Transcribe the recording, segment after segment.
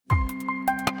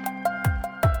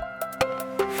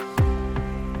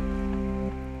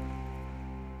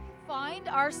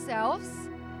ourselves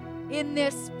in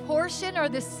this portion or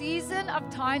the season of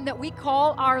time that we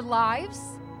call our lives.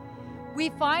 We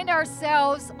find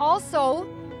ourselves also,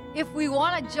 if we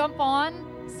want to jump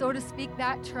on, so to speak,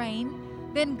 that train,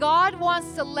 then God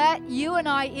wants to let you and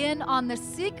I in on the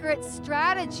secret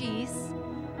strategies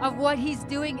of what He's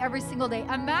doing every single day.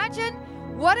 Imagine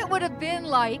what it would have been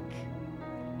like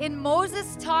in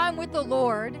Moses' time with the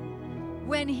Lord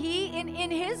when he,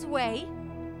 in his way,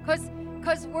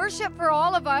 because worship for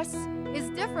all of us is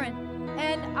different.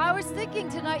 And I was thinking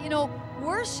tonight,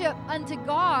 worship unto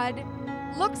God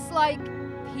looks like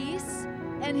peace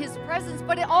and His presence,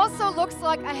 but it also looks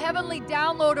like a heavenly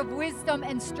download of wisdom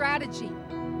and strategy.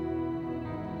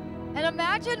 And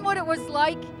imagine what it was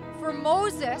like for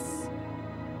Moses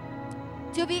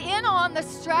to be in on the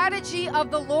strategy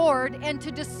of the Lord and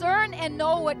to discern and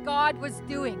know what God was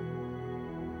doing.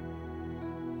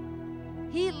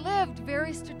 He lived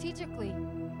very strategically.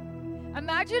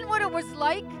 Imagine what it was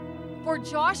like for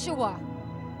Joshua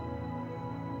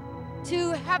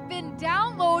to have been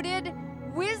downloaded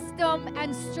wisdom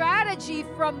and strategy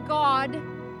from God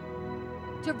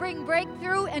to bring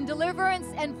breakthrough and deliverance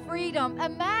and freedom.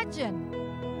 Imagine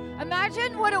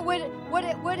what it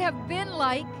would have been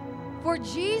like for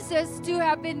Jesus to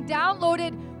have been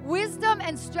downloaded wisdom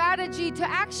and strategy to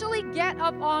actually get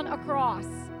up on a cross.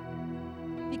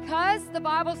 Because the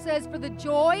Bible says, for the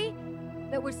joy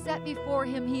that was set before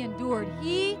Him, He endured.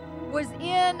 He was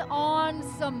in on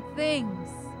some things.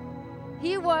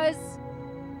 He was,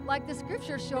 like the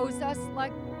scripture shows us,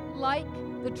 like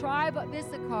the tribe of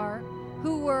Issachar,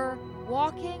 who were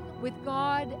walking with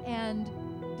God and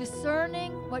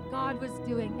discerning what God was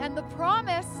doing. And the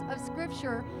promise of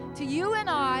Scripture to you and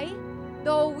I,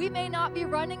 though we may not be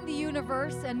running the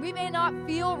universe and we may not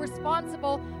feel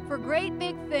responsible for great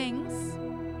big things,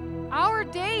 our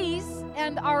days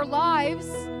and our lives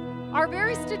are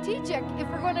very strategic if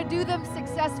we're going to do them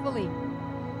successfully.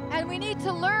 And we need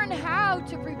to learn how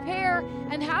to prepare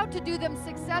and how to do them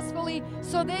successfully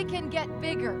so they can get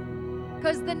bigger.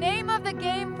 Because the name of the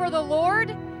game for the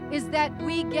Lord is that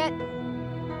we get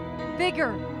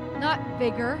bigger, not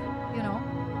bigger,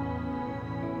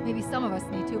 maybe some of us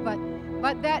need to,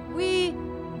 but that we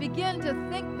begin to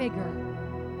think bigger.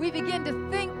 We begin to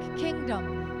think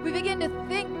kingdom. We begin to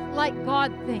think like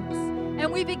God thinks.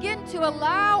 And we begin to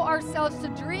allow ourselves to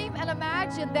dream and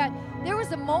imagine that there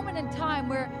was a moment in time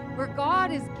where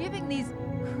God is giving these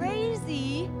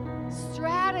crazy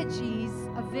strategies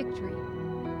of victory.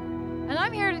 And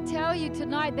I'm here to tell you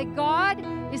tonight that God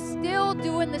is still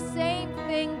doing the same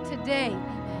thing today.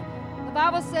 The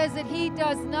Bible says that He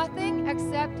does nothing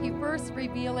except He first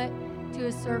reveal it to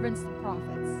His servants, the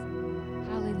prophets.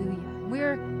 Hallelujah.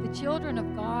 We're the children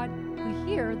of God who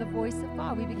hear the voice of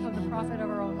God. We become the prophet of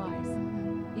our own lives.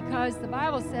 Because the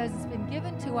Bible says it's been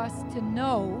given to us to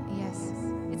know. Yes.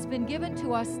 It's been given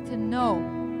to us to know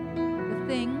the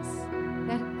things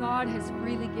that God has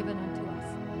freely given unto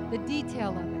us. The detail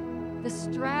of it, the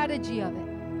strategy of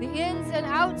it, the ins and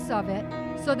outs of it,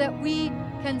 so that we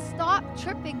can stop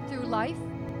tripping through life,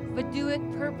 but do it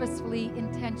purposefully,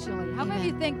 intentionally. How many of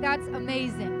you think that's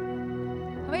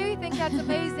amazing? How many of you think that's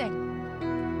amazing?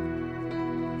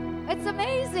 It's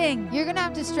amazing. You're going to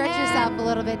have to stretch yourself a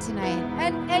little bit tonight.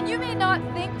 And you may not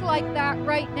think like that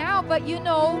right now, but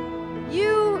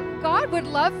God would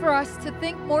love for us to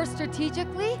think more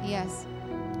strategically. Yes.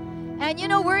 And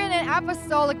we're in an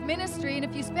apostolic ministry, and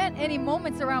if you spent any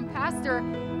moments around Pastor,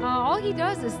 all he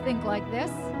does is think like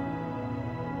this.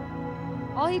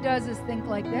 All he does is think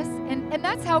like this. And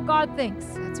that's how God thinks.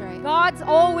 That's right. God's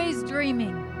always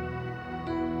dreaming.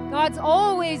 God's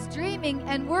always dreaming,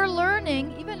 and we're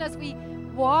learning, even as we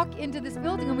walk into this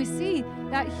building and we see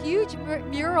that huge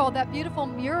mural, that beautiful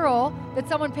mural that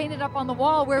someone painted up on the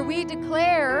wall, where we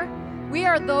declare we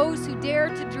are those who dare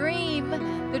to dream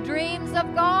the dreams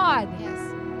of God. Yes.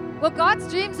 Well, God's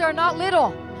dreams are not little.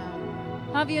 No.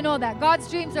 How do you know that? God's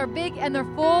dreams are big and they're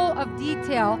full of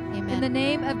detail. Amen. In the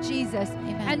name of Jesus.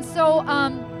 Amen. And so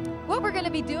what we're going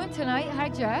to be doing tonight, hi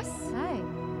Jess. Hi.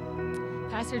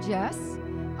 Pastor Jess.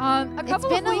 It's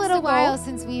been a little while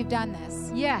since we've done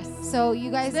this. Yes. So you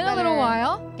guys It's been a little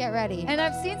while. Get ready. And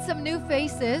I've seen some new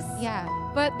faces. Yeah.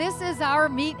 But this is our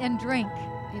meat and drink.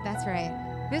 That's right.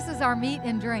 This is our meat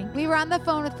and drink. We were on the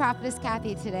phone with Prophetess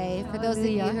Kathy today, for those of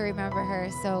you who remember her.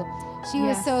 So she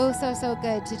was so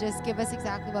good to just give us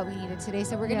exactly what we needed today.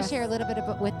 So we're going to share a little bit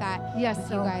with that with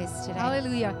you guys today.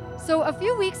 Hallelujah. So a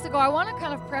few weeks ago, I want to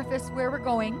kind of preface where we're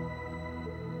going,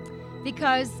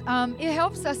 because it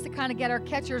helps us to kind of get our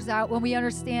catchers out when we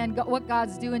understand what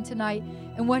God's doing tonight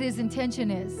and what His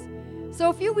intention is. So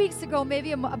a few weeks ago,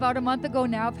 maybe about a month ago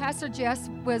now, Pastor Jess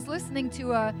was listening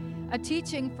to a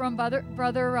teaching from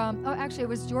actually it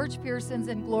was George Pearson's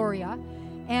in Gloria.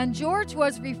 And George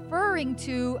was referring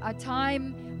to a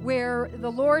time where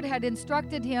the Lord had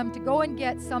instructed him to go and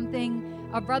get something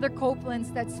of Brother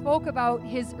Copeland's that spoke about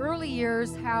his early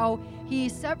years, how he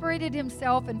separated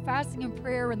himself in fasting and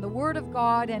prayer and the Word of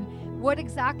God, and what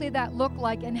exactly that looked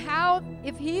like, and how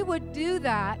if he would do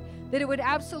that, that it would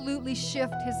absolutely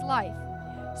shift his life.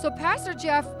 So Pastor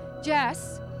Jess,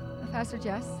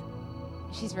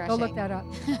 she's rushing. Go look that up.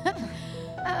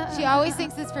 She always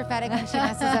thinks it's prophetic when she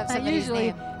messes up somebody's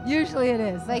name. Usually it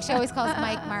is. Like she always calls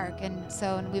Mike Mark, and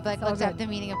we've looked up the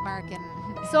meaning of Mark. And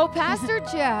so Pastor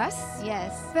Jess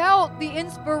felt the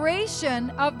inspiration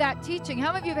of that teaching.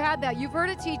 How many of you have had that? You've heard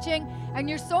a teaching and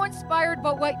you're so inspired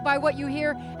by what you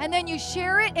hear, and then you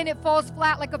share it and it falls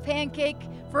flat like a pancake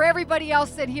for everybody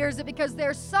else that hears it, because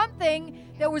there's something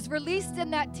that was released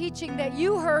in that teaching that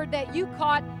you heard, that you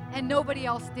caught, and nobody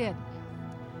else did.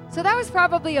 So that was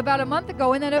probably about a month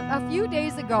ago, and then a few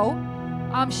days ago,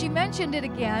 she mentioned it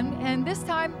again, and this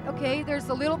time, okay, there's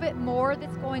a little bit more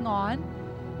that's going on.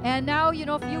 And now,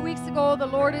 a few weeks ago, the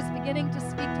Lord is beginning to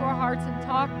speak to our hearts and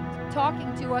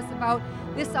talking to us about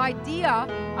this idea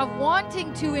of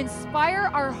wanting to inspire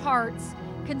our hearts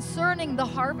concerning the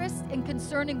harvest and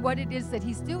concerning what it is that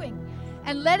He's doing,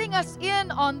 and letting us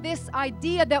in on this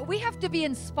idea that we have to be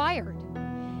inspired.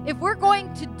 If we're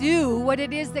going to do what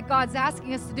it is that God's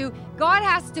asking us to do, God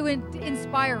has to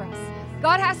inspire us.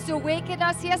 God has to awaken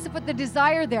us. He has to put the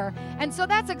desire there. And so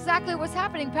that's exactly what's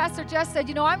happening. Pastor Jess said,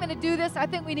 I'm going to do this. I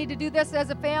think we need to do this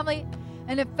as a family.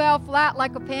 And it fell flat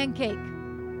like a pancake.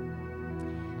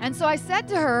 And so I said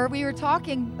to her, we were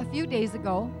talking a few days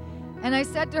ago, and I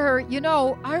said to her,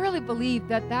 I really believe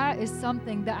that is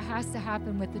something that has to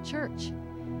happen with the church.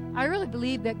 I really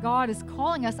believe that God is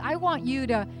calling us. I want you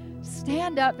to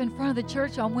stand up in front of the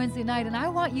church on Wednesday night, and I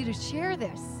want you to share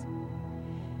this.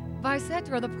 But I said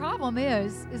to her, the problem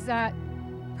is that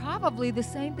probably the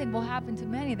same thing will happen to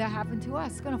many that happened to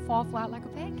us. It's going to fall flat like a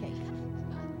pancake.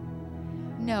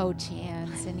 No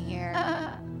chance in here.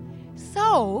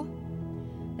 So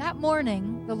that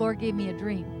morning, the Lord gave me a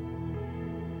dream.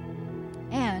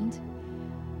 And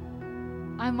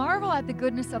I marvel at the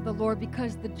goodness of the Lord,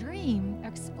 because the dream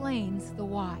explains the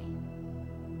why.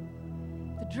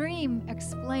 The dream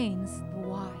explains the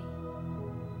why.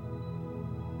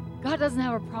 God doesn't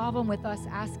have a problem with us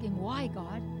asking, why,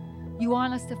 God? You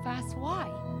want us to fast? Why?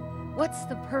 What's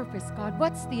the purpose, God?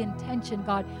 What's the intention,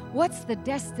 God? What's the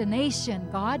destination,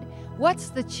 God? What's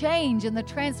the change and the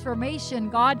transformation,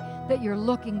 God, that you're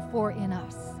looking for in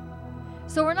us?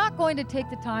 So we're not going to take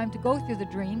the time to go through the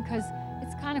dream, because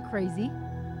it's kind of crazy.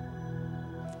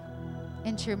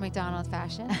 In true McDonald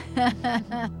fashion.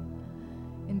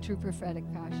 In true prophetic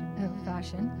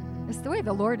fashion. It's the way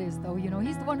the Lord is, though.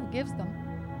 He's the one who gives them.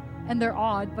 And they're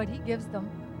odd, but He gives them.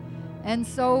 And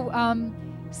so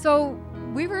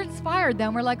we were inspired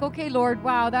then. We're like, okay, Lord,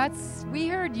 wow, we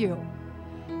heard you.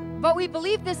 But we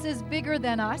believe this is bigger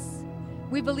than us.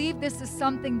 We believe this is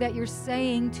something that you're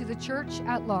saying to the church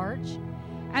at large.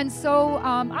 And so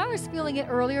I was feeling it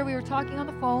earlier. We were talking on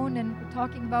the phone and we're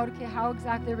talking about, okay, how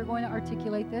exactly we're going to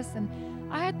articulate this. And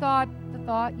I had thought,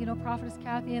 Prophetess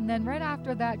Kathy. And then right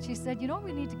after that, she said,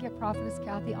 we need to get Prophetess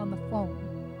Kathy on the phone.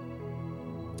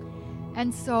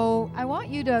 And so I want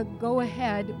you to go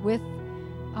ahead with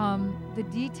the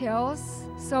details.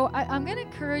 So I'm going to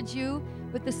encourage you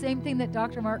with the same thing that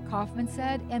Dr. Mark Kaufman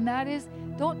said, and that is,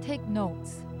 don't take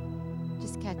notes.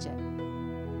 Just catch it.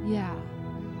 Yeah.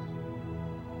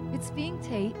 It's being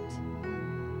taped.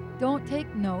 Don't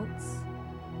take notes.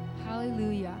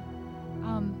 Hallelujah.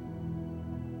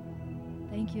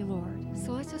 Thank you, Lord.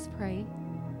 So let's just pray.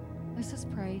 Let's just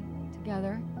pray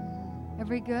together.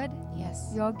 Everybody good?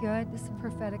 Yes. You all good? This is a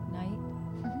prophetic night.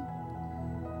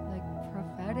 Like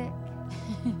prophetic.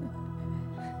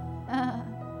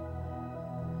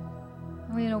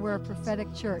 We're a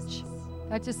prophetic church.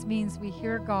 That just means we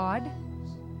hear God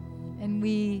and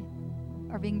we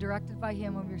are being directed by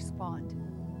Him when we respond.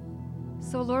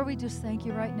 So, Lord, we just thank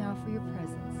you right now for your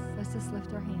presence. Let's just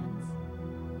lift our hands.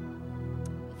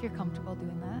 If you're comfortable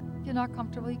doing that. If you're not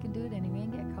comfortable, you can do it anyway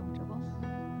and get comfortable.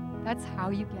 That's how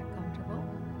you get comfortable.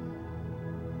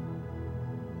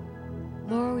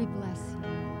 Lord, we bless you.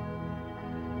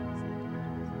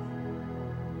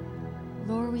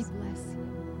 Lord, we bless you.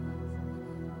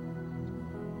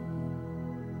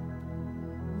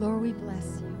 Lord, we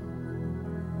bless you.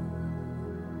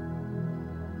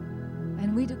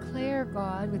 And we declare,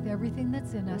 God, with everything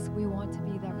that's in us, we want to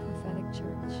be that prophetic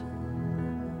church.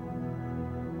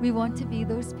 We want to be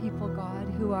those people,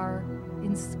 God, who are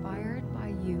inspired by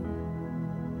you.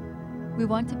 We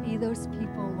want to be those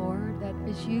people, Lord, that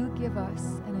as you give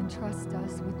us and entrust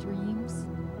us with dreams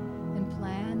and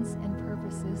plans and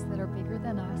purposes that are bigger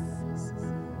than us,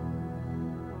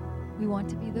 we want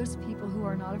to be those people who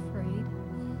are not afraid,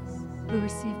 who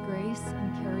receive grace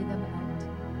and carry them out.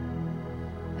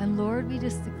 And Lord, we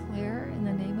just declare in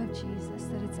the name of Jesus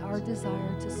that it's our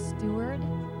desire to steward,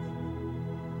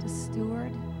 to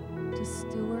steward, to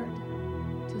steward,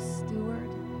 to steward,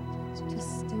 to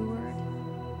steward,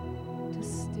 to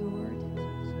steward,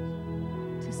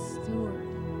 to steward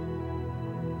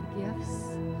the gifts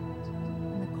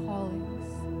and the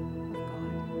callings of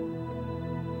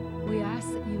God. We ask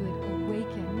that you would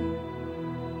awaken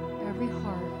every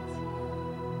heart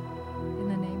in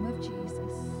the name of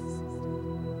Jesus.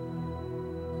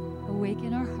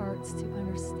 Awaken our hearts to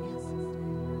understand.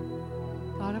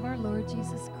 God of our Lord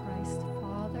Jesus Christ,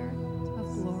 Father of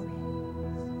glory,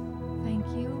 thank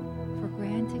you for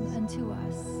granting unto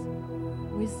us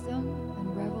wisdom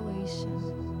and revelation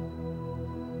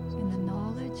in the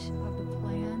knowledge of the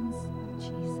plans of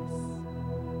Jesus,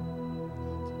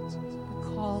 the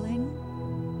calling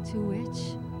to which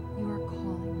you are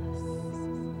calling us.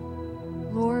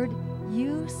 Lord,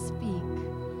 you speak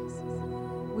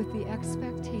with the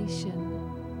expectation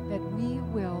that we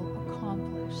will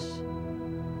accomplish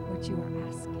what you are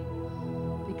asking,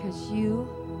 because you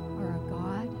are a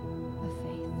God of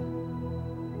faith.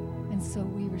 And so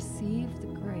we receive the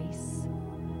grace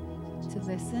to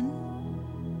listen,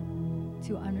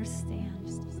 to understand,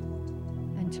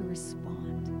 and to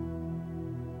respond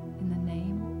in the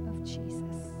name of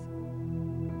Jesus.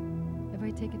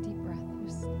 Everybody take a deep breath. We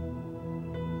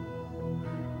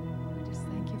just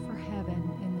thank you for heaven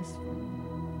in this room.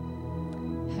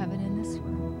 Heaven in this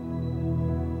room.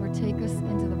 Lord, take us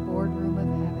into the boardroom of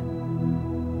heaven.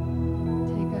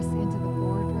 Take us into the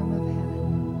boardroom of heaven.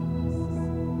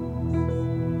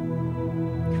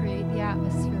 Create the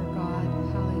atmosphere, God.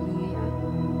 Hallelujah.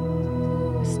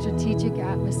 A strategic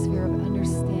atmosphere of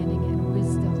understanding and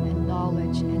wisdom and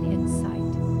knowledge and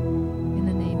insight in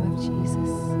the name of Jesus.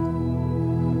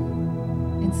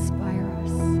 Inspire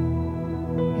us.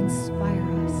 Inspire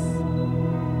us.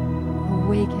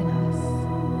 Awaken us.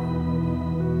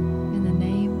 In the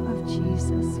name of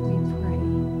Jesus, we pray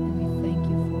and we thank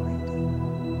you for it.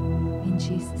 In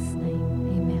Jesus' name,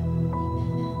 amen.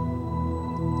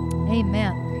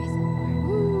 Amen. Praise the Lord.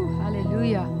 Woo,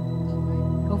 hallelujah.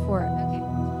 Go for it.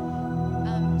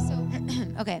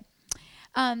 Okay.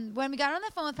 When we got on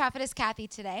the phone with Prophetess Kathy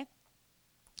today,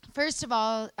 first of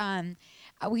all,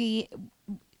 we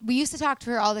used to talk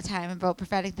to her all the time about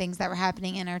prophetic things that were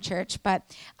happening in our church, but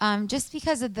just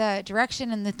because of the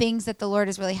direction and the things that the Lord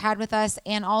has really had with us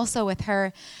and also with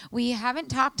her, we haven't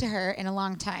talked to her in a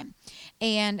long time,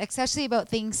 and especially about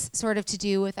things sort of to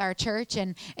do with our church,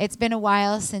 and it's been a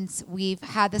while since we've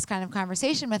had this kind of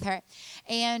conversation with her.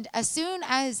 And as soon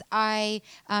as I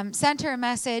sent her a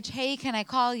message, hey, can I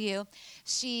call you?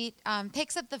 She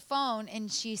picks up the phone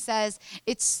and she says,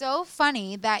 it's so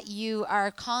funny that you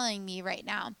are calling me right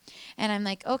now. And I'm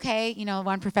like, okay,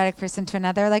 one prophetic person to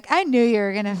another. Like, I knew you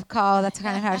were going to call. That's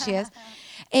kind of how she is.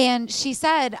 And she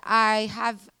said,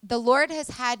 the Lord has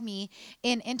had me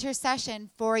in intercession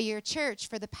for your church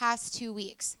for the past 2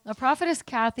 weeks. Now, Prophetess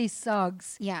Kathy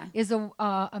Suggs is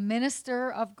a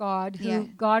minister of God who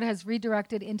God has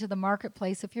redirected into the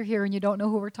marketplace. If you're here and you don't know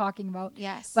who we're talking about.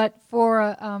 Yes. But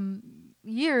for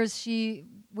years, she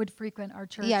would frequent our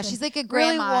church. Yeah, she's like a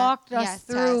grandma. Really walked us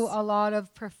through a lot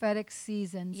of prophetic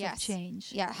seasons of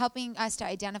change. Yeah, helping us to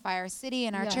identify our city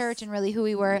and our church and really who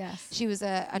we were. Yes. She was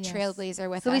a trailblazer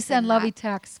with us. So we send lovey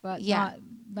texts, but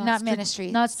not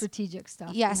ministry. Not strategic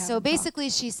stuff. Yes, so basically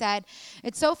she said,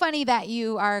 it's so funny that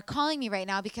you are calling me right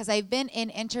now because I've been in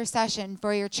intercession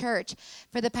for your church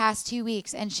for the past 2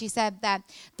 weeks. And she said that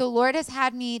the Lord has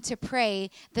had me to pray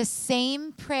the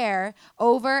same prayer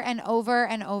over and over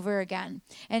and over again.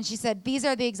 And she said, these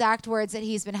are the exact words that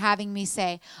he's been having me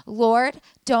say. Lord,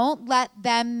 don't let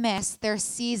them miss their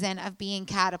season of being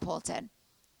catapulted.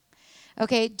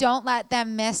 Okay, don't let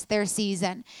them miss their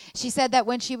season. She said that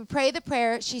when she would pray the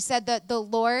prayer, she said that the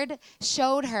Lord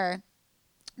showed her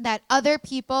that other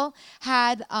people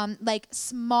had like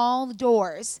small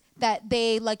doors that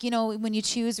they, like, when you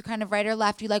choose kind of right or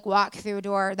left, you like walk through a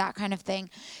door, that kind of thing.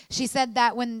 She said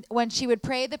that when she would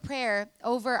pray the prayer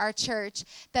over our church,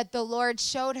 that the Lord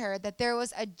showed her that there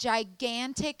was a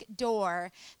gigantic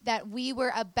door that we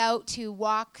were about to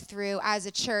walk through as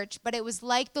a church, but it was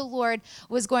like the Lord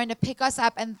was going to pick us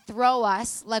up and throw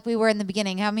us like we were in the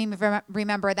beginning. How many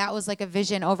remember that was like a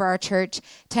vision over our church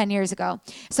 10 years ago?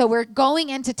 So we're going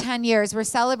into 10 years. We're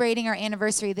celebrating our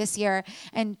anniversary this year,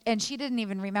 and she didn't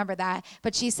even remember that,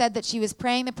 but she said that she was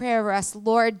praying the prayer over us,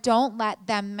 Lord, don't let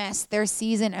them miss their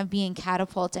season of being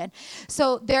catapulted.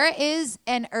 So there is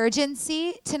an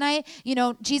urgency tonight.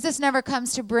 Jesus never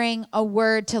comes to bring a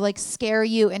word to like scare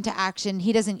you into action.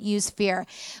 He doesn't use fear.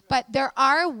 But there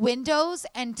are windows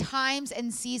and times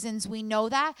and seasons, we know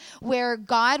that, where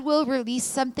God will release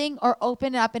something or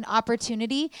open up an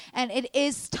opportunity, and it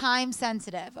is time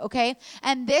sensitive, okay?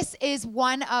 And this is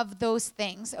one of those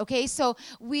things, okay? So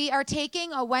we are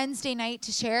taking a Wednesday night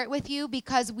to share it with you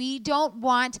because we don't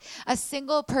want a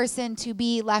single person to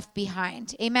be left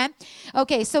behind. Amen?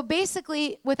 Okay, so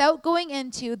basically, without going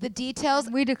into the details,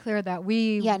 we declare that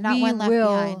we not we one left will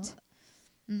behind.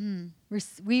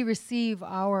 Mm-hmm. We receive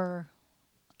our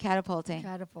Catapulting.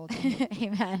 catapulting.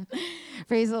 Amen.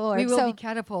 Praise the Lord. We will So be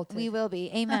catapulted. we will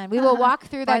be. Amen. We will walk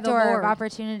through By that the door Lord. of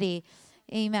opportunity.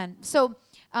 Amen. So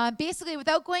basically,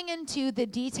 without going into the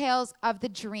details of the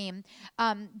dream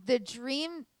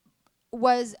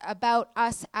was about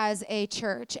us as a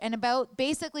church and about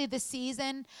basically the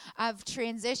season of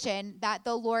transition that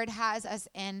the Lord has us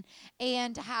in,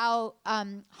 and how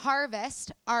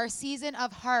harvest, our season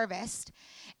of harvest,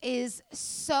 is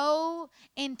so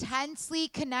intensely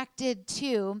connected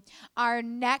to our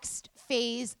next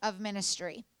phase of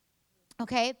ministry.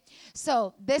 Okay,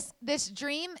 so this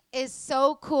dream is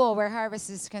so cool where harvest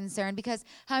is concerned, because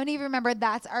how many of you remember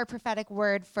that's our prophetic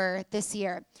word for this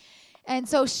year? And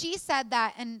so she said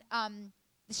that, and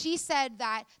she said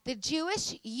that the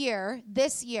Jewish year,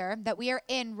 this year that we are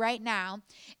in right now,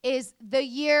 is the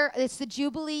year, it's the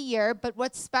Jubilee year, but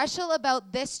what's special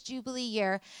about this Jubilee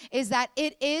year is that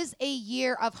it is a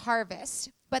year of harvest.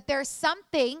 But there's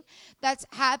something that's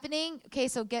happening. Okay,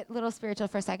 so get a little spiritual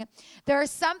for a second.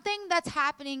 There's something that's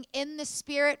happening in the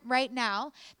spirit right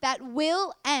now that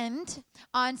will end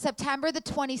on September the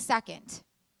 22nd.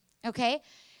 Okay?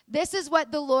 This is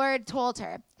what the Lord told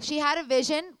her. She had a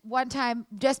vision one time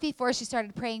just before she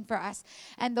started praying for us.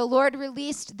 And the Lord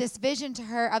released this vision to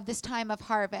her of this time of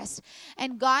harvest.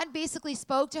 And God basically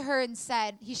spoke to her and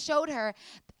said, he showed her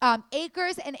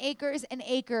acres and acres and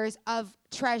acres of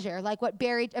treasure, like what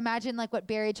buried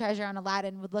treasure on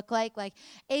Aladdin would look like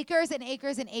acres and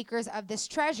acres and acres of this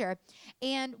treasure.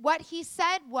 And what he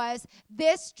said was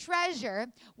this treasure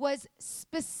was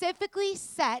specifically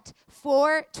set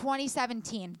for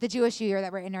 2017, the Jewish year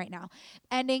that we're in right now,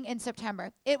 ending in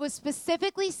September. It was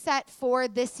specifically set for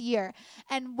this year.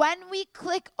 And when we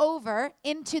click over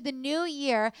into the new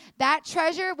year, that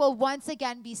treasure will once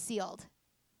again be sealed.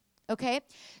 Okay,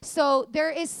 so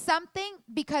there is something,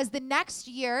 because the next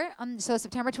year, so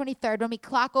September 23rd, when we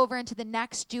clock over into the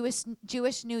next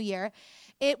Jewish New Year,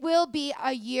 it will be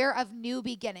a year of new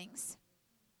beginnings.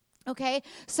 Okay,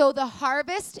 so the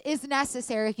harvest is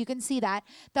necessary, if you can see that.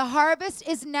 The harvest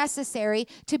is necessary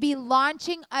to be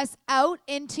launching us out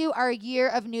into our year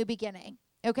of new beginning.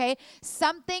 Okay,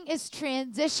 something is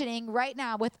transitioning right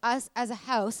now with us as a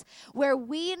house where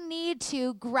we need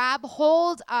to grab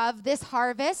hold of this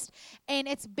harvest, and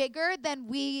it's bigger than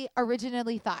we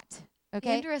originally thought.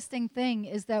 Okay. The interesting thing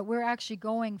is that we're actually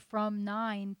going from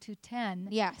 9 to 10.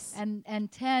 Yes.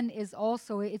 And 10 is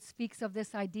also, it speaks of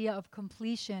this idea of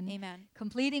completion. Amen.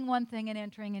 Completing one thing and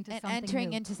entering into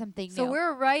something new. So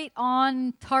we're right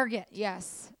on target.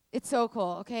 Yes. It's so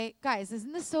cool, okay? Guys,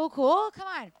 isn't this so cool? Come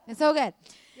on. It's so good.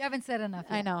 You haven't said enough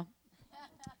yet. I know.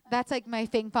 That's like my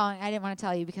thing falling. I didn't want to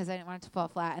tell you because I didn't want it to fall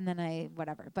flat, and then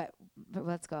whatever. But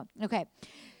let's go. Okay.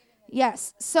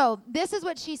 Yes. So this is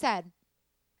what she said.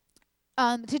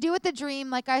 To do with the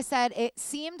dream, like I said, it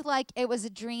seemed like it was a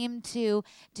dream to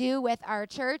do with our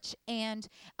church, and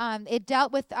it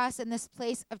dealt with us in this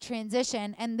place of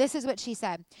transition. And this is what she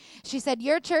said. She said,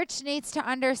 your church needs to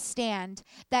understand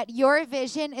that your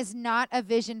vision is not a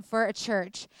vision for a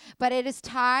church, but it is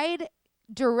tied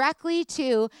directly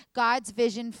to God's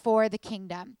vision for the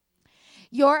kingdom.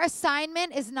 Your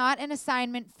assignment is not an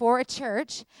assignment for a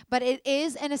church, but it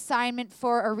is an assignment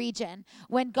for a region.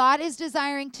 When God is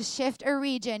desiring to shift a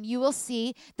region, you will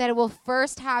see that it will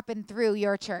first happen through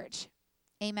your church.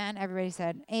 Amen. Everybody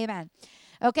said amen.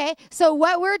 Okay, so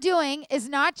what we're doing is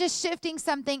not just shifting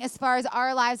something as far as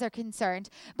our lives are concerned,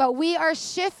 but we are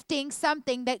shifting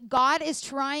something that God is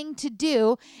trying to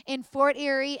do in Fort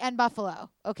Erie and Buffalo.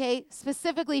 Okay,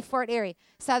 specifically Fort Erie,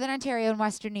 Southern Ontario, and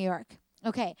Western New York.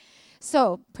 Okay,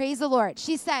 so praise the Lord.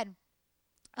 She said,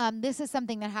 this is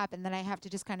something that happened that I have to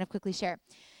just kind of quickly share.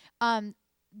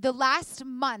 The last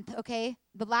month, okay,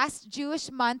 the last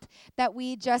Jewish month that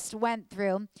we just went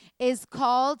through is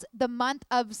called the month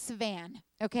of Sivan,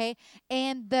 okay?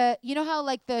 And you know how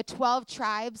like the 12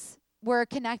 tribes were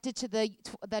connected to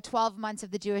the 12 months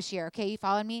of the Jewish year, okay? You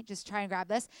following me? Just try and grab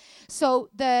this. So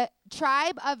the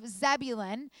tribe of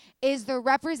Zebulun is the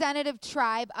representative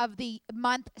tribe of the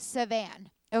month Sivan,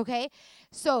 okay?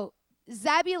 So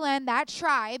Zebulun, that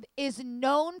tribe, is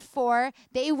known for,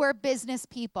 they were business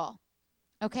people.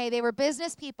 Okay, they were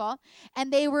business people,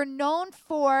 and they were known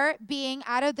for being,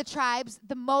 out of the tribes,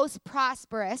 the most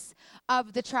prosperous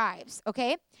of the tribes,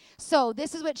 okay? So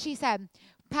this is what she said.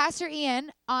 Pastor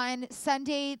Ian, on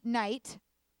Sunday night,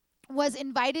 was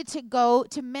invited to go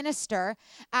to minister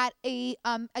at a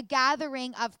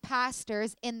gathering of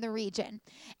pastors in the region.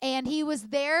 And he was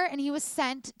there and he was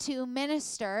sent to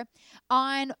minister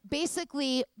on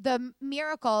basically the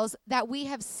miracles that we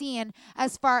have seen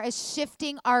as far as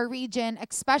shifting our region,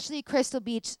 especially Crystal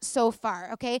Beach, so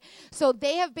far, okay? So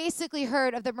they have basically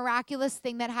heard of the miraculous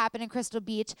thing that happened in Crystal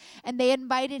Beach, and they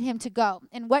invited him to go.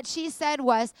 And what she said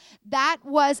was that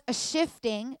was a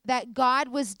shifting that God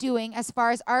was doing as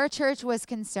far as our church was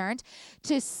concerned,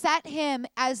 to set him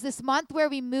as this month where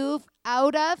we move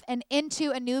out of and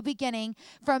into a new beginning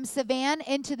from Sivan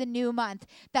into the new month.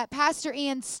 That Pastor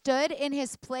Ian stood in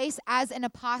his place as an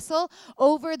apostle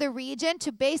over the region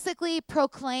to basically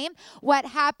proclaim what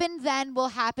happened then will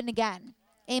happen again.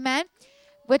 Amen?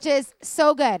 Which is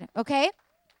so good, okay?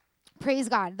 Praise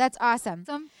God. That's awesome.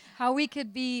 How we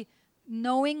could be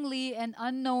knowingly and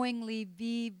unknowingly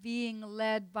being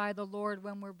led by the Lord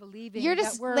when we're believing. You're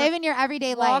just living your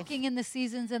everyday life. Walking in the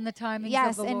seasons and the timings of the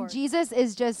Yes, Lord. and Jesus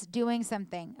is just doing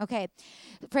something. Okay,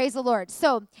 praise the Lord.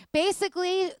 So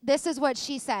basically, this is what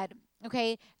she said.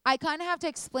 Okay, I kind of have to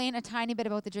explain a tiny bit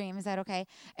about the dream. Is that okay?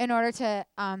 In order to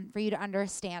for you to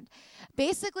understand.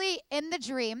 Basically, in the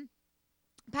dream,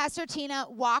 Pastor Tina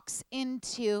walks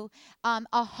into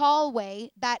a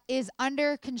hallway that is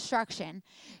under construction,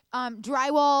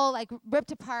 drywall, like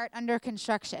ripped apart, under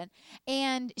construction.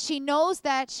 And she knows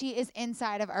that she is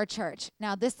inside of our church.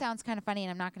 Now, this sounds kind of funny,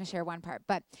 and I'm not going to share one part.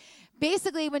 But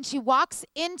basically, when she walks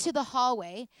into the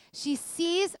hallway, she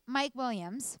sees Mike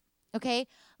Williams, okay,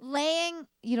 laying,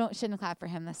 shouldn't clap for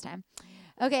him this time.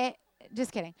 Okay,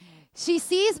 just kidding. She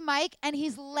sees Mike, and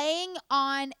he's laying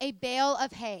on a bale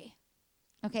of hay.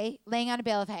 Okay, laying on a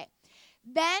bale of hay.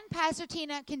 Then Pastor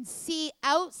Tina can see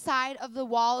outside of the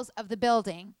walls of the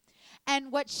building.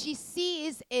 And what she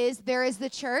sees is there is the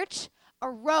church,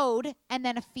 a road, and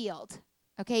then a field.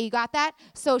 Okay, you got that?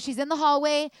 So she's in the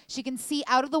hallway. She can see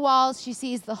out of the walls. She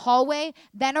sees the hallway,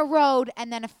 then a road,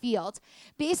 and then a field.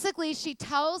 Basically, she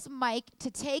tells Mike to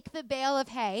take the bale of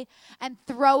hay and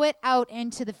throw it out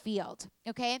into the field.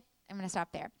 Okay, I'm going to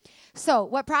stop there. So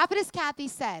what Prophetess Kathy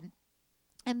said,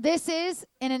 and this is,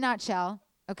 in a nutshell,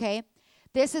 okay,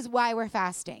 this is why we're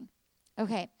fasting.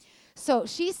 Okay, so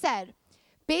she said,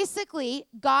 basically,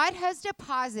 God has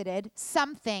deposited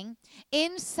something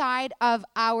inside of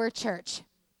our church.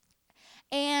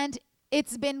 And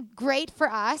it's been great for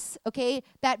us, okay?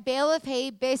 That bale of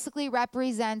hay basically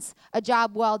represents a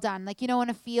job well done. Like, when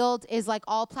a field is like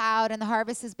all plowed and the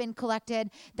harvest has been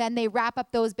collected, then they wrap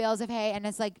up those bales of hay and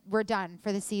it's like, we're done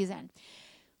for the season.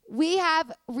 We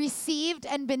have received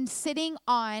and been sitting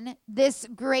on this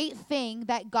great thing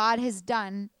that God has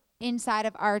done inside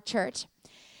of our church.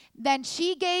 Then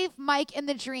she gave Mike in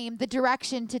the dream the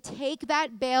direction to take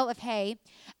that bale of hay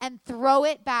and throw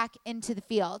it back into the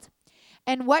field.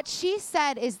 And what she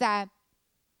said is that,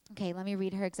 okay, let me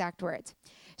read her exact words.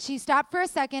 She stopped for a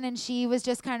second and she was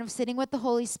just kind of sitting with the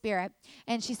Holy Spirit.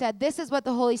 And she said, this is what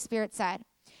the Holy Spirit said.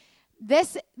 In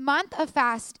this month of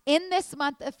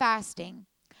fasting,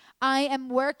 I am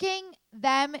working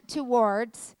them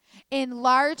towards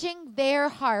enlarging their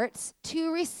hearts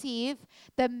to receive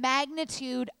the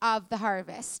magnitude of the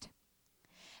harvest.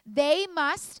 They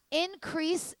must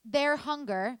increase their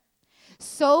hunger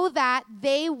so that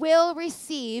they will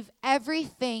receive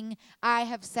everything I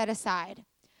have set aside.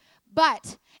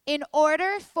 But in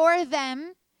order for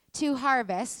them to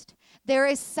harvest, there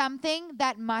is something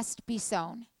that must be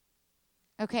sown.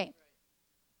 Okay,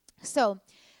 so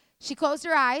she closed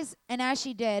her eyes, and as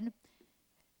she did,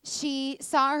 she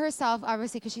saw herself,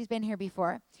 obviously because she's been here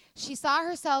before, she saw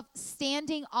herself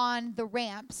standing on the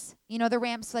ramps. You know, the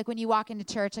ramps, like when you walk into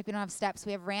church, like we don't have steps,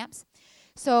 we have ramps.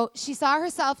 So she saw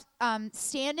herself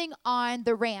standing on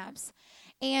the ramps.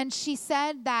 And she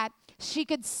said that she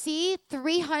could see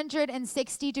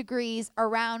 360 degrees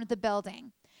around the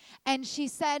building. And she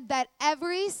said that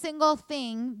every single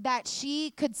thing that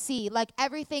she could see, like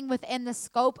everything within the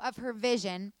scope of her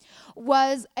vision,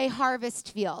 was a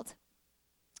harvest field.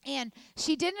 And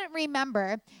she didn't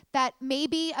remember that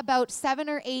maybe about 7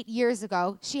 or 8 years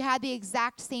ago, she had the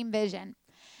exact same vision.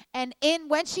 And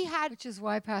when she had... Which is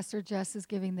why Pastor Jess is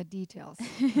giving the details.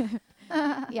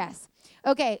 Yes.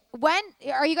 Okay.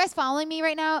 Are you guys following me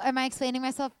right now? Am I explaining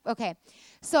myself? Okay.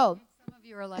 So... Some of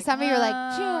you are like,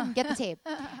 "Phew, get the tape."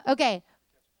 Okay.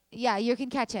 Yeah, you can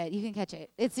catch it. You can catch it.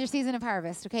 It's your season of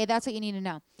harvest, okay? That's what you need to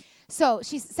know. So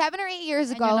she's 7 or 8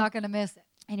 years ago. And you're not going to miss it.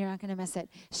 And you're not going to miss it.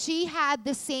 She had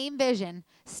the same vision,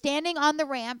 standing on the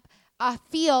ramp, a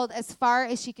field as far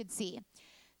as she could see.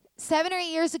 7 or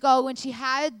 8 years ago, when she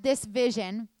had this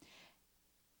vision,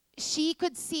 she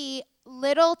could see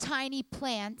little tiny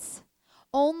plants,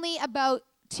 only about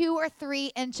 2 or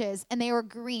 3 inches, and they were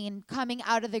green, coming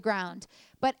out of the ground.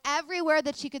 But everywhere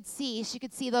that she could see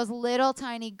those little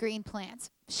tiny green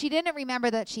plants. She didn't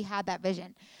remember that she had that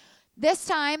vision. This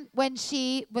time, when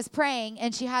she was praying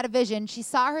and she had a vision, she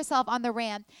saw herself on the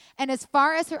ramp, and as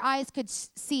far as her eyes could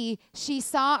see, she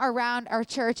saw around our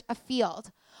church a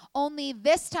field. Only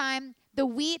this time, the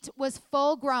wheat was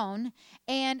full grown,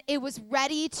 and it was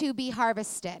ready to be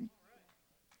harvested.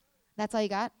 That's all you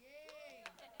got?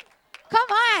 Come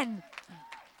on.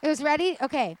 It was ready?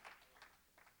 Okay.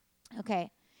 Okay.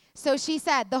 So she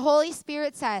said, the Holy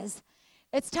Spirit says,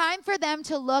 it's time for them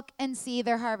to look and see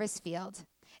their harvest field.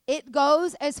 It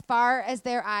goes as far as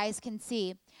their eyes can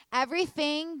see.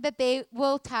 Everything that they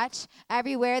will touch,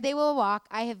 everywhere they will walk,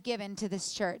 I have given to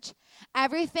this church.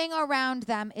 Everything around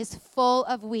them is full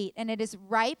of wheat, and it is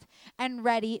ripe and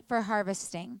ready for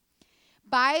harvesting.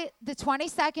 By the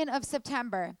 22nd of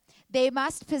September, they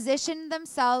must position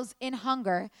themselves in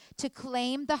hunger to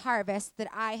claim the harvest that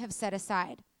I have set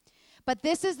aside. But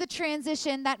this is the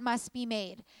transition that must be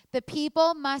made. The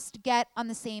people must get on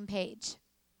the same page.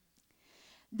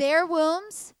 Their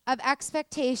wombs of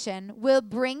expectation will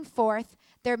bring forth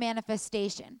their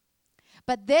manifestation.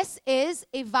 But this is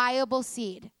a viable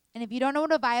seed. And if you don't know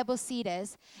what a viable seed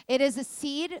is, it is a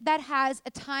seed that has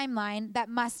a timeline that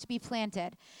must be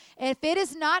planted. If it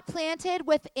is not planted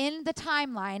within the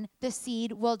timeline, the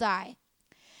seed will die.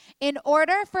 In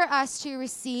order for us to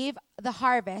receive the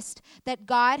harvest that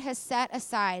God has set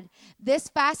aside, this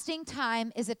fasting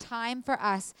time is a time for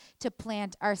us to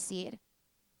plant our seed.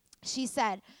 She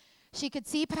said she could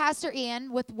see Pastor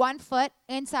Ian with 1 foot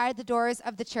inside the doors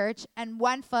of the church and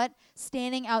 1 foot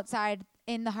standing outside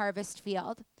in the harvest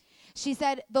field. She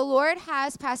said, the Lord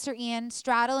has Pastor Ian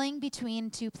straddling between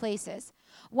 2 places.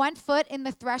 1 foot in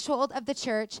the threshold of the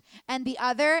church, and the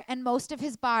other and most of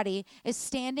his body is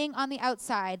standing on the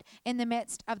outside in the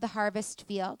midst of the harvest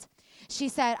field. She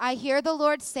said, I hear the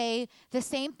Lord say the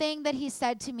same thing that he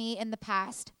said to me in the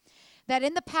past. That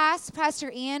in the past, Pastor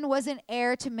Ian was an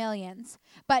heir to millions.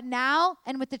 But now,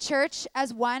 and with the church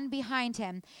as one behind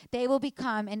him, they will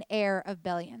become an heir of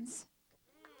billions.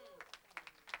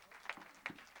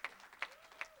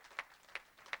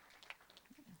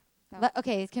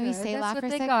 Okay, can we say laugh for a second?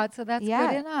 That's what they got, so that's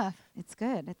good enough. It's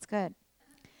good. It's good.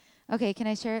 Okay, can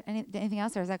I share anything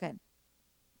else, or is that good?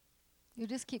 You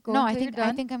just keep going. No, I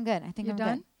think I'm good. I think you're I'm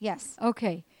done. Good. Yes.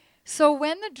 Okay. So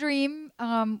when the dream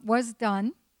was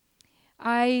done,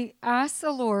 I asked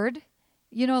the Lord.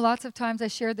 You know, lots of times I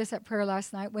shared this at prayer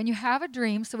last night. When you have a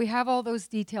dream, so we have all those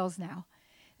details now,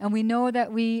 and we know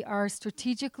that we are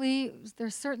strategically.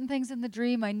 There's certain things in the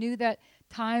dream. I knew that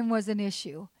time was an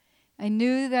issue. I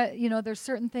knew that, there's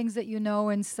certain things that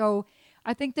and so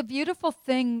I think the beautiful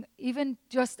thing, even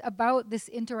just about this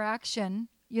interaction,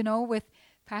 with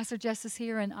Pastor Jess is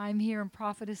here and I'm here and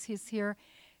Prophetess is here,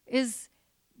 is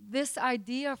this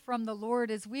idea from the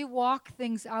Lord as we walk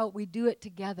things out, we do it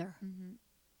together. Mm-hmm.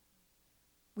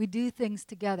 We do things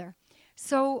together.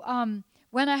 So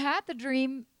when I had the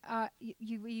dream,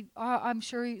 I'm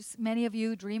sure many of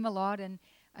you dream a lot, and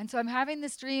so I'm having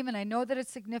this dream, and I know that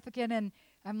it's significant, and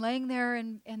I'm laying there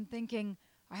and thinking,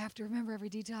 I have to remember every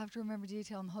detail, and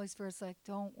the Holy Spirit's like,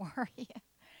 don't worry,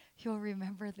 you'll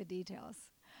remember the details.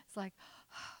 It's like,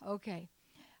 okay.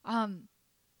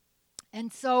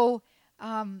 And so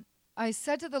I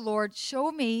said to the Lord,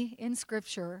 show me in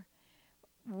Scripture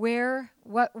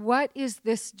what is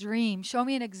this dream? Show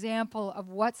me an example of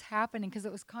what's happening, because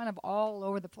it was kind of all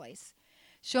over the place.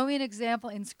 Show me an example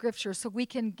in Scripture so we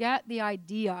can get the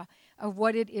idea of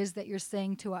what it is that you're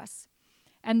saying to us.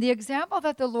 And the example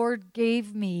that the Lord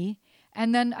gave me,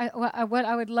 and then what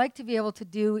I would like to be able to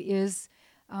do is,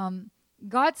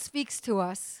 God speaks to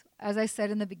us, as I said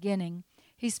in the beginning.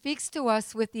 He speaks to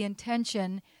us with the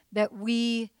intention that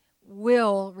we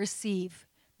will receive,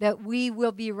 that we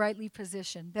will be rightly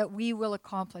positioned, that we will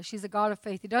accomplish. He's a God of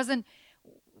faith. He doesn't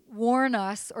warn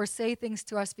us or say things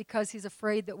to us because he's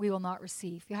afraid that we will not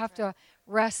receive. You have to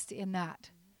rest in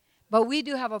that. But we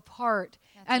do have a part,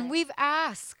 and we've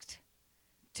asked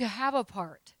to have a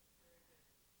part.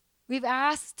 We've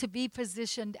asked to be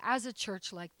positioned as a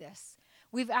church like this.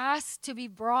 We've asked to be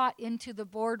brought into the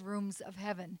boardrooms of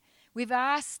heaven. We've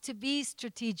asked to be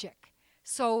strategic.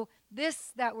 So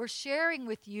this that we're sharing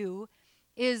with you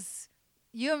is,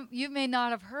 you may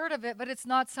not have heard of it, but it's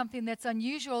not something that's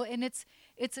unusual, and it's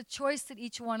a choice that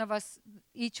each one of us,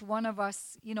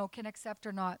 can accept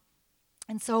or not.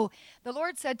 And so the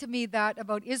Lord said to me that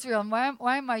about Israel, and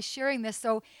why am I sharing this?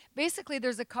 So basically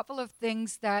there's a couple of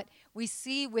things that we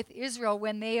see with Israel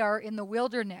when they are in the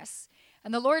wilderness.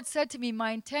 And the Lord said to me,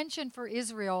 my intention for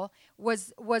Israel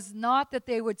was not that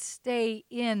they would stay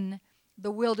in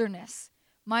the wilderness.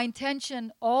 My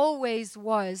intention always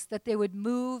was that they would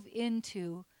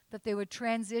that they would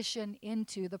transition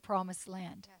into the promised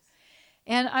land. Yes.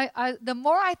 And I the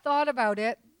more I thought about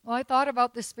it, I thought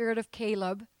about the spirit of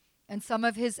Caleb and some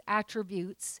of his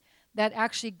attributes that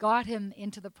actually got him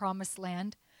into the promised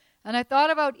land. And I thought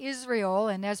about Israel,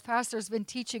 and as Pastor's been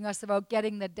teaching us about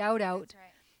getting the doubt out,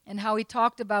 and how he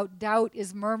talked about doubt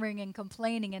is murmuring and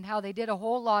complaining, and how they did a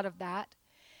whole lot of that.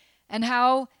 And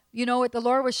how, what the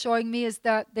Lord was showing me is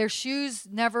that their shoes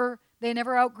they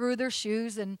never outgrew their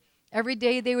shoes, and every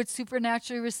day they would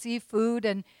supernaturally receive food,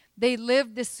 and they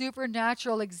lived this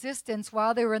supernatural existence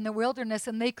while they were in the wilderness,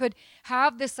 and they could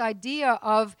have this idea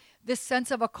of this sense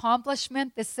of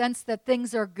accomplishment, this sense that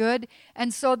things are good,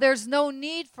 and so there's no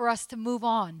need for us to move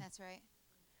on. That's right.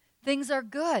 Things are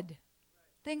good.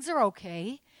 Things are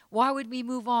okay. Why would we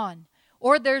move on?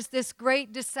 Or there's this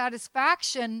great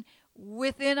dissatisfaction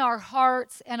within our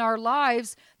hearts and our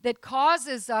lives that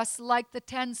causes us, like the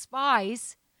 10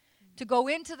 spies, to go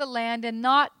into the land and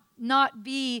not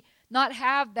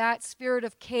have that spirit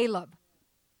of Caleb.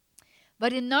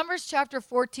 But in Numbers chapter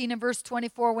 14 and verse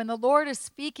 24, when the Lord is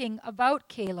speaking about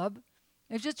Caleb,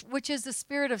 which is the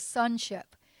spirit of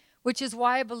sonship, which is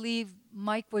why I believe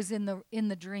Mike was in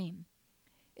the dream,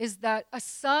 is that a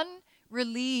son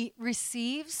really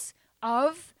receives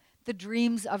of the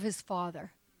dreams of his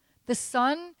father. The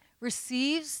son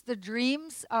receives the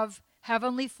dreams of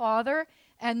Heavenly Father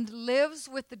and lives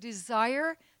with the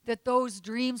desire that those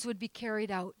dreams would be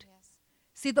carried out. Yes.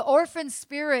 See, the orphan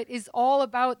spirit is all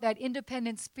about that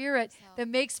independent spirit that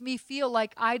makes me feel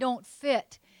like I don't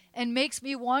fit and makes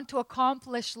me want to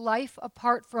accomplish life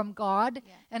apart from God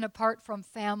and apart from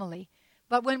family.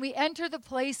 But when we enter the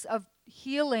place of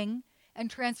healing and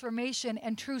transformation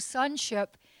and true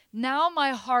sonship, now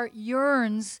my heart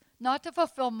yearns not to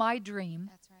fulfill my dream,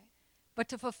 but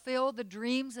to fulfill the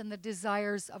dreams and the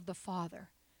desires of the Father.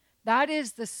 That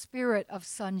is the spirit of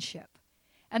sonship.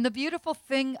 And the beautiful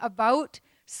thing about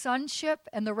sonship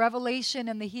and the revelation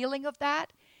and the healing of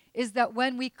that is that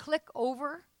when we click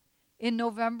over in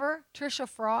November, Tricia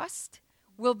Frost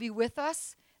will be with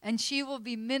us, and she will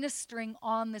be ministering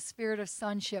on the spirit of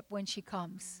sonship when she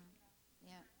comes.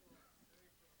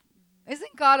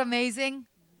 Isn't God amazing?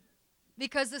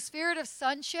 Because the spirit of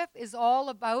sonship is all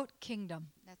about kingdom.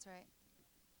 That's right.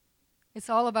 It's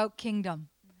all about kingdom.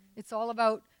 It's all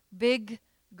about big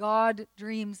God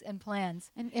dreams and plans.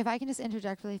 And if I can just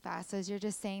interject really fast, as you're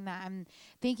just saying that, I'm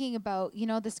thinking about,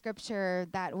 the scripture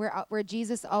that where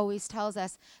Jesus always tells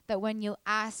us that when you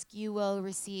ask, you will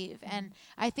receive. And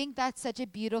I think that's such a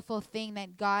beautiful thing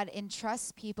that God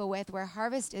entrusts people with where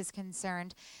harvest is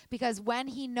concerned, because when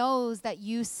he knows that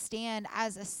you stand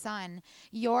as a son,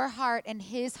 your heart and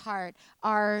his heart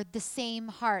are the same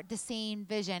heart, the same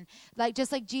vision.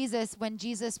 Just like Jesus, when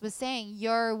Jesus was saying,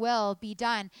 your will be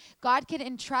done, God could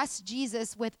entrust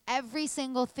Jesus with every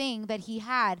single thing that he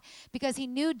had, because he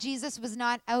knew Jesus was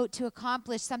not out to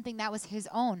accomplish something that was his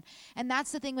own. And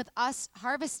that's the thing with us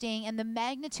harvesting and the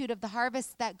magnitude of the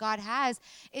harvest that God has.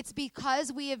 It's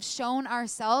because we have shown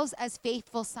ourselves as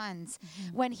faithful sons.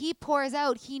 When he pours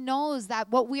out, he knows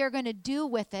that what we are going to do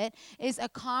with it is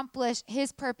accomplish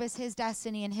his purpose, his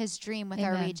destiny, and his dream with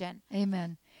our region.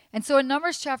 Amen. And so in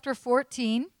Numbers chapter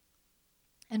 14,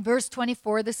 in verse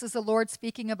 24, this is the Lord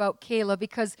speaking about Caleb,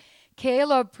 because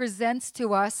Caleb presents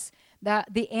to us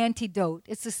the antidote.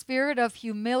 It's the spirit of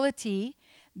humility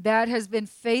that has been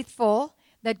faithful,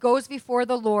 that goes before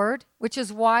the Lord, which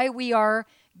is why we are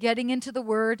getting into the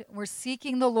Word. We're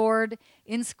seeking the Lord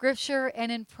in Scripture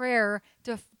and in prayer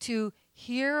to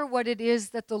hear what it is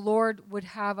that the Lord would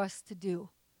have us to do.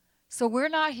 So we're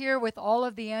not here with all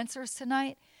of the answers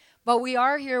tonight, but we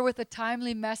are here with a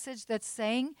timely message that's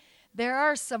saying there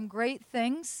are some great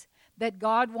things that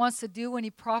God wants to do when He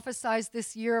prophesies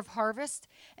this year of harvest.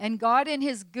 And God in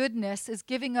His goodness is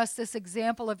giving us this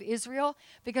example of Israel,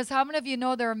 because how many of you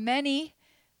know there are many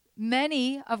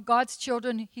of God's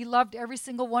children, He loved every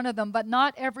single one of them, but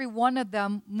not every one of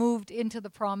them moved into the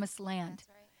promised land. That's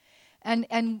right.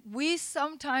 And we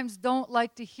sometimes don't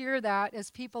like to hear that as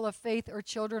people of faith or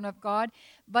children of God.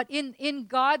 But in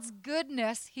God's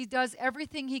goodness, He does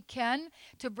everything He can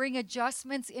to bring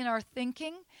adjustments in our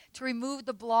thinking, to remove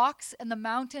the blocks and the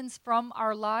mountains from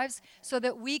our lives so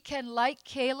that we can, like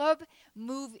Caleb,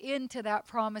 move into that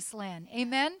promised land.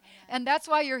 Amen? And that's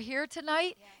why you're here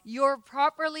tonight. You're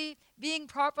being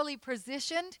properly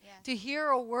positioned to hear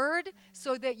a word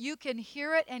so that you can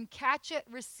hear it and catch it,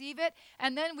 receive it.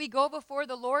 And then we go before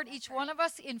the Lord, each one of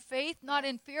us in faith, not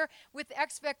in fear, with the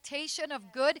expectation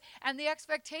of good and the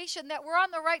expectation that we're on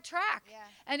the right track.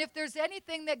 And if there's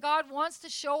anything that God wants to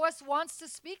show us, wants to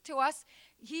speak to us,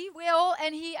 He will,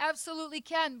 and He absolutely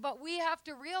can. But we have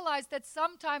to realize that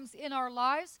sometimes in our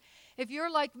lives, if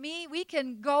you're like me, we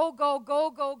can go.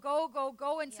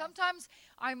 And sometimes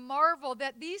I marvel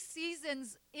that these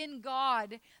seasons in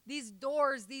God, these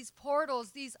doors, these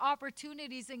portals, these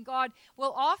opportunities in God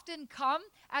will often come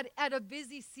at a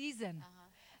busy season.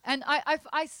 And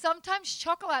I sometimes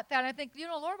chuckle at that. I think,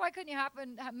 Lord, why couldn't you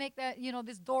make that,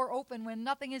 this door open when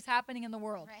nothing is happening in the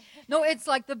world? Right. No, it's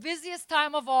like the busiest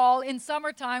time of all in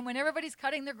summertime when everybody's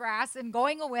cutting their grass and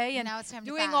going away and now it's time to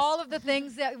doing fast. all of the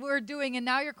things that we're doing. And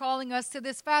now you're calling us to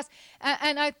this fast.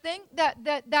 And I think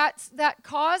that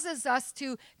causes us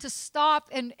to stop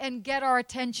and get our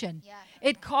attention. Yeah.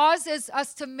 It causes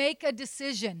us to make a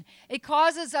decision. It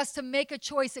causes us to make a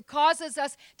choice. It causes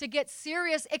us to get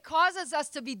serious. It causes us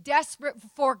to be desperate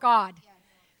for God.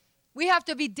 We have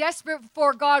to be desperate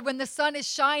for God when the sun is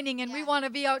shining and we want to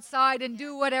be outside and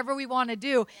do whatever we want to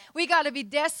do. We got to be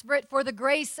desperate for the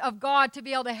grace of God to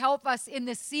be able to help us in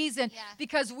this season,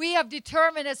 because we have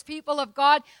determined as people of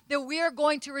God that we are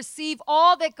going to receive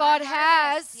all that God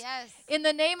has in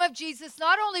the name of Jesus,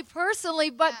 not only personally,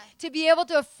 but to be able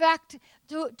to affect,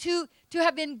 to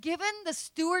have been given the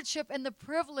stewardship and the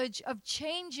privilege of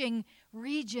changing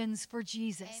regions for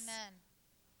Jesus. Amen.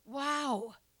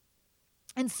 Wow.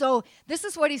 And so this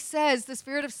is what He says, the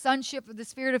spirit of sonship, the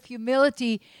spirit of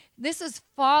humility. This is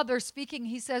Father speaking.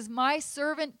 He says, my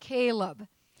servant Caleb,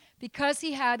 because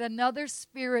he had another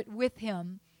spirit with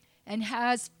him and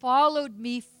has followed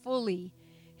me fully,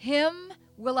 him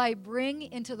will I bring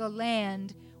into the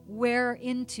land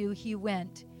whereinto he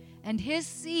went, and his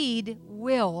seed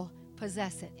will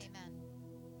possess it. Amen.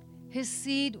 His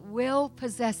seed will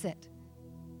possess it.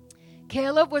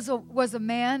 Caleb was a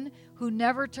man who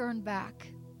never turned back.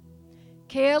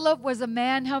 Caleb was a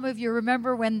man, how many of you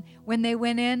remember when they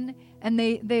went in and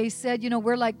they said,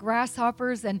 we're like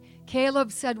grasshoppers, and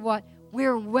Caleb said what?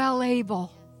 We're well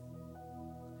able.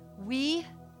 We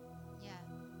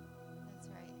that's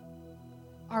right.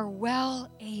 are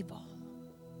well able.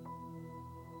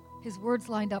 His words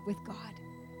lined up with God.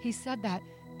 He said that,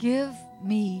 give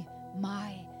me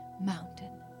my mountain.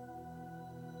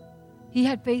 He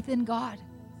had faith in God.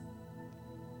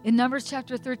 In Numbers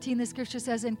chapter 13, the scripture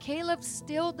says, and Caleb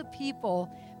stilled the people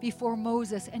before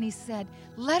Moses, and he said,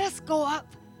 let us go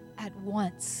up at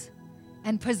once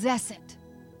and possess it.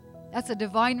 That's a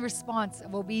divine response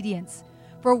of obedience.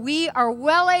 For we are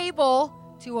well able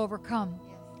to overcome.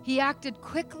 He acted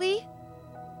quickly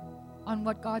on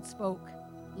what God spoke.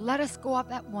 Let us go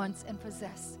up at once and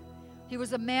possess. He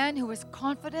was a man who was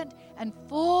confident and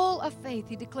full of faith.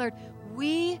 He declared,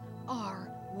 we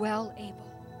are well able.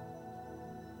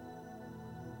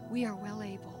 We are well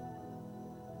able.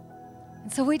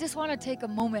 And so we just want to take a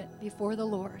moment before the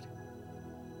Lord.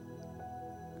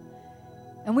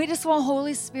 And we just want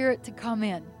Holy Spirit to come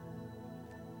in.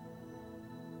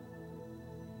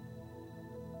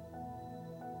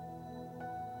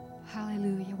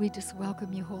 Hallelujah. We just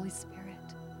welcome you, Holy Spirit,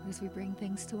 as we bring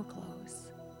things to a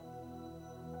close.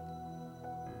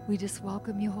 We just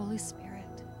welcome you, Holy Spirit.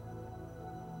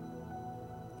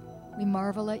 We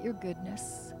marvel at your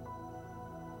goodness.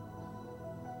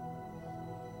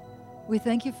 We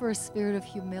thank you for a spirit of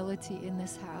humility in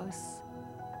this house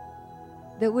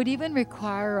that would even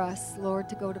require us, Lord,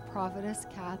 to go to Prophetess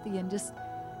Kathy and just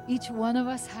each one of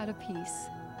us had a piece.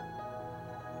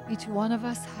 Each one of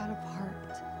us had a part.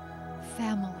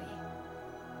 Family.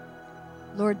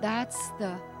 Lord, that's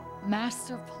the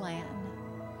master plan.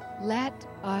 let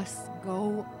us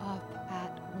go up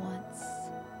at once,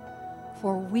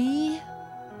 for we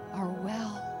are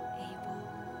well able.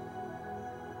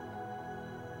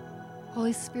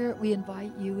 Holy Spirit, we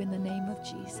invite you in the name of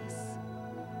Jesus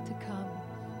to come.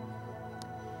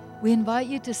 We invite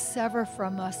you to sever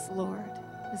from us, Lord,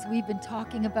 as we've been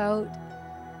talking about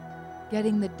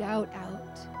getting the doubt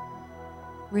out,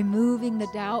 removing the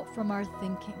doubt from our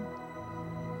thinking.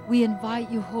 We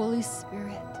invite you, Holy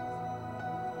Spirit.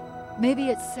 Maybe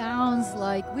it sounds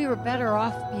like we were better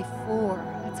off before.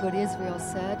 That's what Israel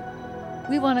said.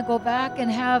 We want to go back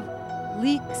and have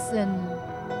leeks and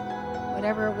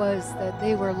whatever it was that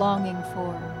they were longing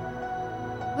for.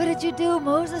 What did you do,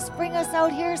 Moses? Bring us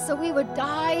out here so we would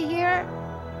die here?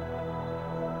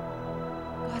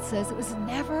 God says it was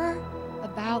never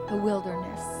about the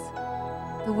wilderness.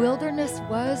 The wilderness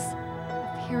was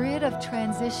a period of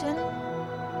transition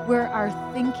where our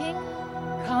thinking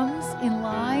comes in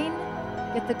line,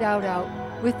 get the doubt out,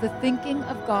 with the thinking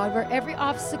of God, where every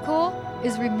obstacle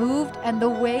is removed and the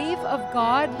wave of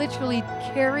God literally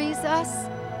carries us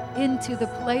into the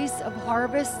place of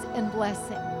harvest and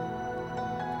blessing.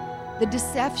 The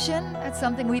deception, that's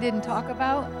something we didn't talk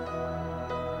about.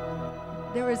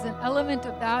 There was an element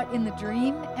of that in the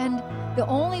dream, and the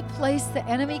only place the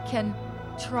enemy can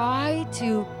try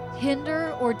to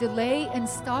hinder or delay and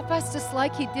stop us, just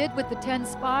like he did with the 10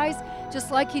 spies, just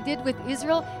like he did with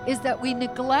Israel, is that we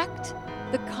neglect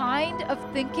the kind of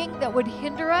thinking that would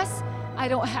hinder us. I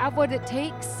don't have what it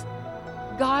takes.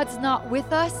 God's not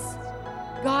with us.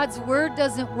 God's word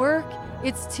doesn't work.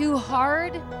 It's too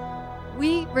hard.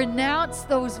 We renounce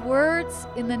those words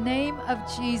in the name of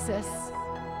Jesus.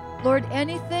 Lord,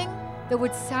 anything that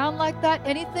would sound like that,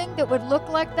 anything that would look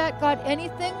like that, God,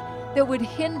 anything that would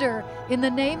hinder, in the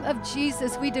name of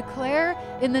Jesus, we declare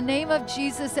in the name of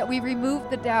Jesus that we remove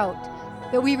the doubt,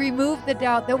 that we remove the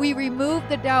doubt, that we remove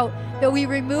the doubt, that we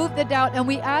remove the doubt. And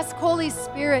we ask, Holy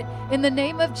Spirit, in the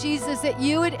name of Jesus, that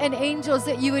you would, and angels,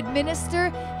 that you would minister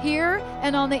here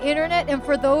and on the internet, and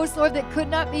for those, Lord, that could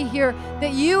not be here,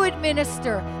 that you would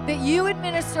minister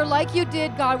like you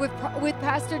did, God, with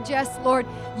Pastor Jess, Lord.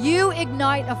 You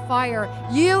ignite a fire.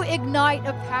 You ignite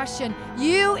a passion.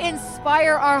 You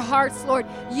inspire our hearts, Lord.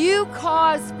 You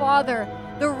cause, Father,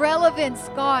 the relevance,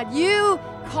 God. You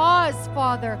cause,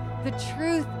 Father, the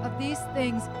truth of these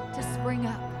things to spring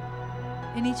up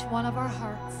in each one of our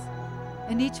hearts.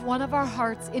 In each one of our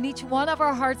hearts. In each one of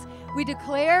our hearts, we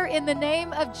declare in the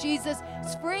name of Jesus,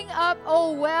 spring up,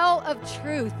 O well of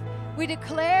truth. We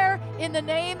declare in the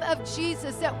name of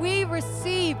Jesus that we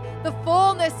receive the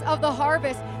fullness of the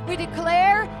harvest. We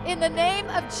declare in the name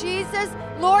of Jesus,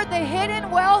 Lord, the hidden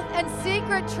wealth and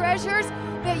secret treasures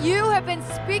that you have been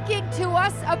speaking to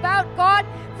us about, God,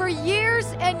 for years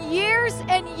and years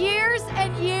and years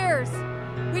and years.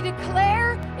 We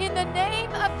declare in the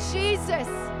name of Jesus,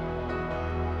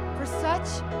 for such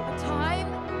a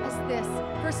time as this,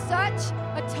 for such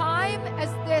a time as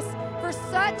this, for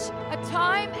such a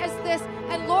time as this.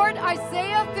 And Lord,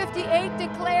 Isaiah 58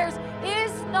 declares,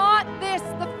 is not this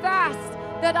the fast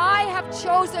that I have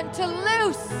chosen to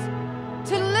loose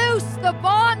the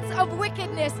bonds of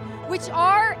wickedness, which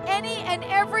are any and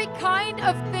every kind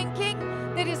of thinking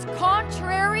that is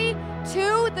contrary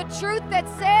to the truth that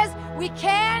says we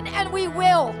can and we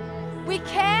will. We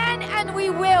can and we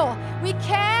will. We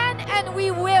can and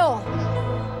we will.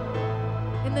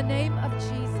 In the name of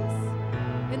Jesus.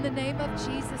 In the name of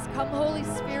Jesus. Come, Holy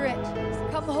Spirit.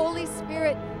 Come, Holy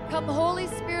Spirit. Come, Holy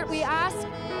Spirit. We ask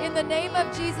in the name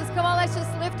of Jesus. Come on, let's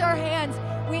just lift our hands.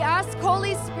 We ask,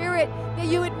 Holy Spirit, that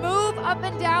you would move up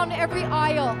and down every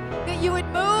aisle. That you would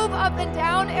move up and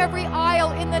down every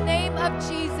aisle in the name of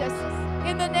Jesus.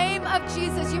 In the name of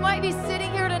Jesus. You might be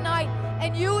sitting here tonight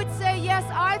and you would say, yes,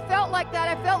 I felt like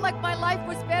that. I felt like my life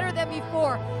was better than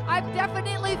before. I've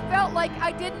definitely felt like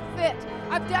I didn't fit.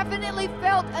 I've definitely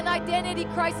felt an identity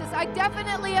crisis. I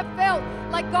definitely have felt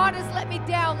like God has let me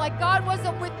down, like God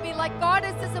wasn't with me, like God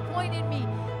has disappointed me.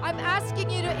 I'm asking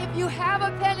you to, if you have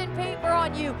a pen and paper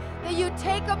on you, that you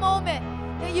take a moment,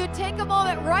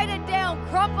 write it down,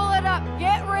 crumple it up,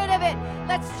 get rid of it.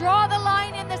 Let's draw the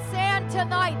line in the sand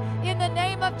tonight in the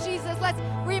name of Jesus. Let's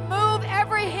remove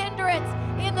every hindrance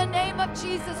in the name of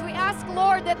Jesus. We ask,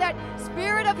 Lord, that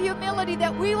spirit of humility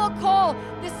that we will call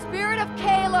the spirit of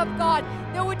Caleb, God,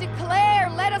 that would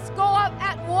declare, let us go up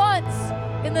at once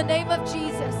in the name of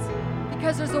Jesus.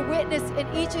 Because there's a witness in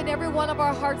each and every one of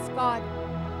our hearts, God.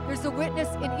 There's a witness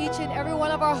in each and every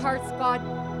one of our hearts, God.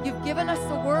 You've given us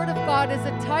the word of God as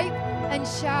a type and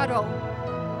shadow.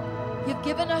 You've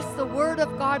given us the word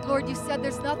of God, Lord. You said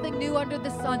there's nothing new under the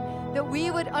sun. that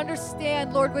we would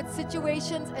understand, Lord, what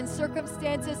situations and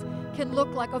circumstances can look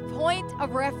like, a point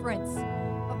of reference,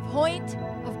 a point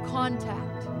of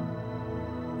contact.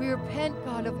 We repent,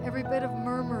 God, of every bit of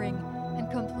murmuring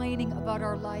and complaining about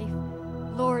our life.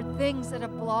 Lord, things that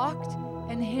have blocked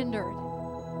and hindered.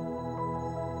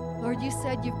 Lord, you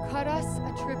said you've cut us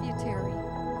a tributary.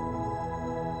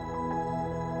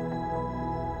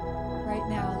 Right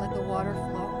now, let the water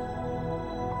flow.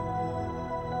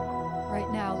 Right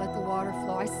now, let the water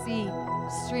flow. I see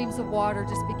streams of water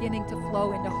just beginning to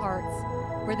flow into hearts.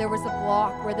 Where there was a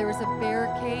block, where there was a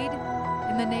barricade,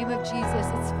 in the name of Jesus,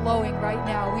 it's flowing right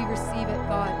now. We receive it,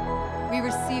 God. We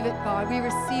receive it, God. We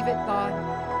receive it, God.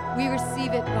 We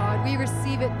receive it, God. We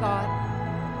receive it, God.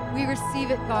 We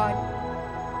receive it, God.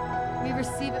 We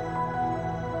receive it.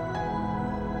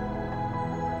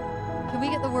 Can we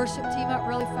get the worship team up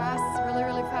really fast? Really,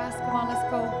 really fast. Come on, let's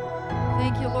go.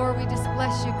 Thank you, Lord. We just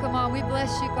bless you. Come on, we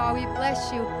bless you, God. We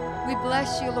bless you. We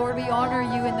bless you, Lord. We honor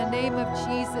you in the name of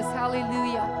Jesus.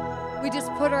 Hallelujah. We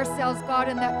just put ourselves, God,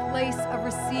 in that place of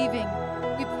receiving.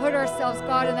 We put ourselves,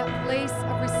 God, in that place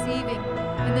of receiving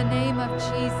in the name of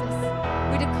Jesus.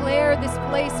 We declare this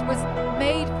place was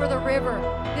made for the river.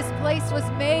 This place was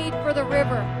made for the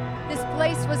river. This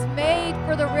place was made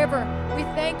for the river. We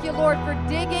thank you, Lord, for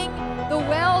digging the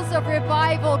wells of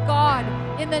revival, God,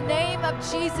 in the name of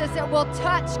Jesus, that will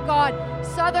touch, God,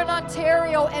 Southern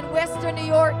Ontario and Western New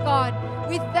York, God.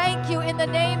 We thank you in the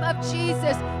name of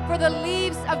Jesus for the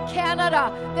leaves of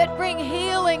Canada that bring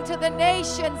healing to the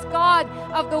nations, God,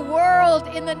 of the world,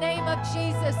 in the name of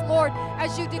Jesus, Lord,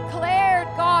 as you declared,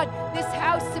 God, this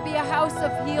house to be a house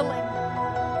of healing.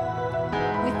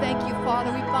 We thank you,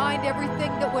 Father. We bind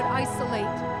everything that would isolate,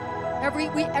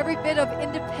 every bit of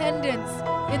independence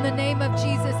in the name of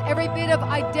Jesus, every bit of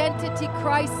identity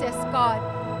crisis, God,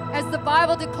 as the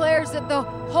Bible declares that the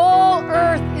whole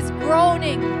earth is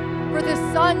groaning for the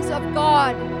sons of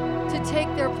God to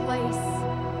take their place.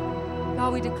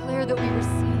 God, we declare that we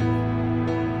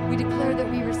receive. We declare that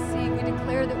we receive. We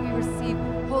declare that we receive.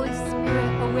 Holy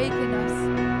Spirit, awaken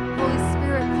us. Holy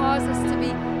Spirit, cause us to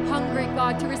be hungry,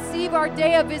 God, to receive our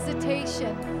day of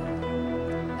visitation.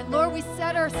 And Lord, we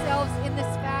set ourselves in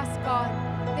this fast, God,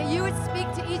 that you would speak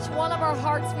to each one of our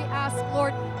hearts, we ask,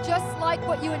 Lord, just like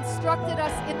what you instructed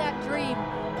us in that dream.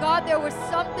 God, there was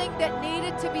something that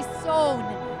needed to be sown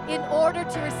in order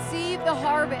to receive the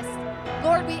harvest.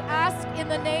 Lord, we ask in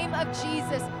the name of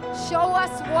Jesus, show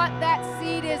us what that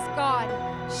seed is, God.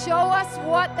 Show us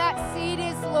what that seed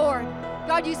is, Lord.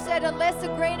 God, you said unless a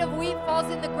grain of wheat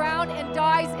falls in the ground and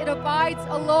dies, it abides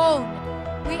alone.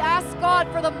 We ask, God,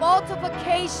 for the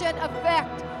multiplication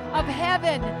effect of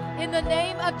heaven in the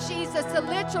name of Jesus to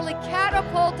literally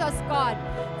catapult us, God.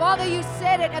 Father, you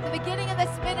said it at the beginning of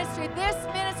this ministry. This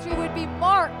ministry would be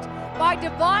marked by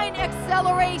divine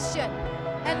acceleration.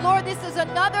 And Lord, this is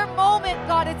another moment,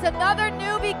 God. It's another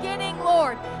new beginning,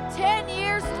 Lord. 10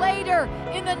 years later,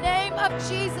 in the name of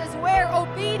Jesus, where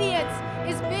obedience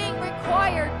is being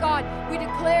required, God, we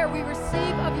declare we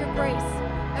receive of your grace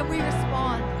and we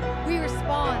respond. We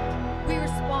respond. We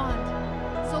respond.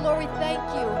 So, Lord, we thank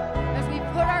you as we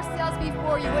put ourselves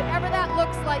before you, whatever that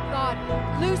looks like, God,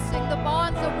 loosing the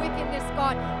bonds of wickedness,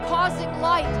 God, causing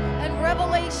light and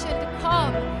revelation to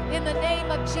come in the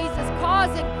name of Jesus,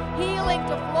 causing healing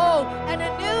to flow, and a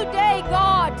new day,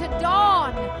 God, to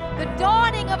dawn, the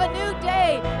dawning of a new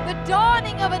day, the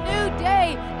dawning of a new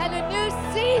day, and a new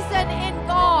season in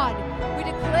God. We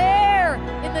declare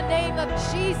in the name of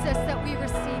Jesus that we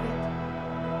receive it.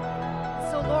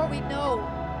 So, Lord, we know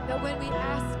that when we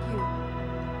ask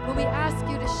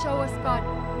you to show us, God,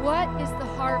 what is the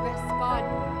harvest, God?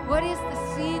 What is the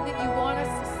seed that you want us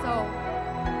to sow?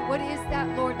 What is that,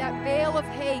 Lord? That bale of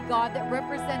hay, God, that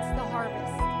represents the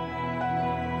harvest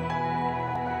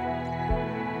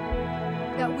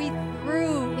that we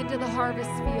threw into the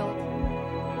harvest field.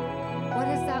 What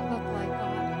does that look like,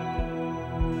 God?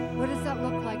 What does that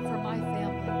look like for my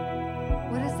family?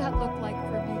 What does that look like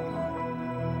for me, God?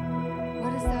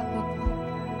 What does that look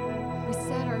like? We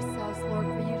set ourselves, Lord,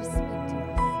 for you to speak to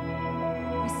us.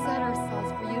 We set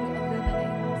ourselves for you to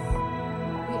illuminate us.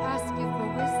 We ask you for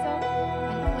wisdom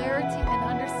and clarity and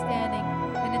understanding.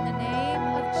 And in the name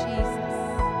of Jesus,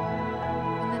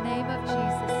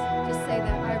 just say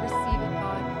that, I receive it,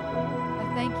 God. I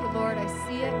thank you, Lord. I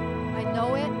see it. I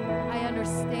know it. I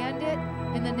understand it.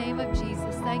 In the name of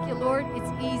Jesus. Thank you, Lord.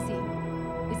 It's easy.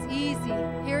 It's easy.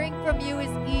 Hearing from you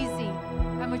is easy.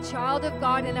 I'm a child of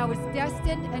God, and I was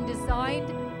destined and designed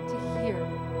to hear.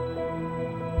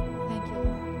 Thank you,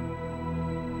 Lord.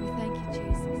 We thank you,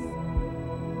 Jesus.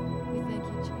 We thank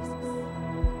you, Jesus.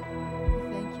 We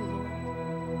thank you, Lord.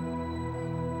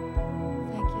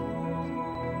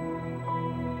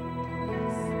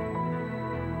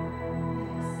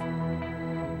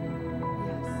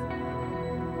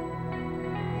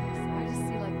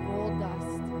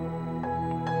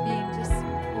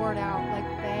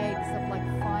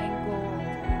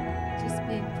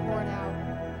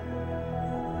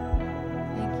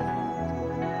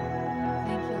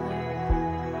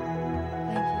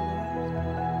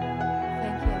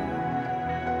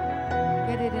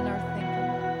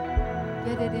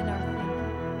 it in our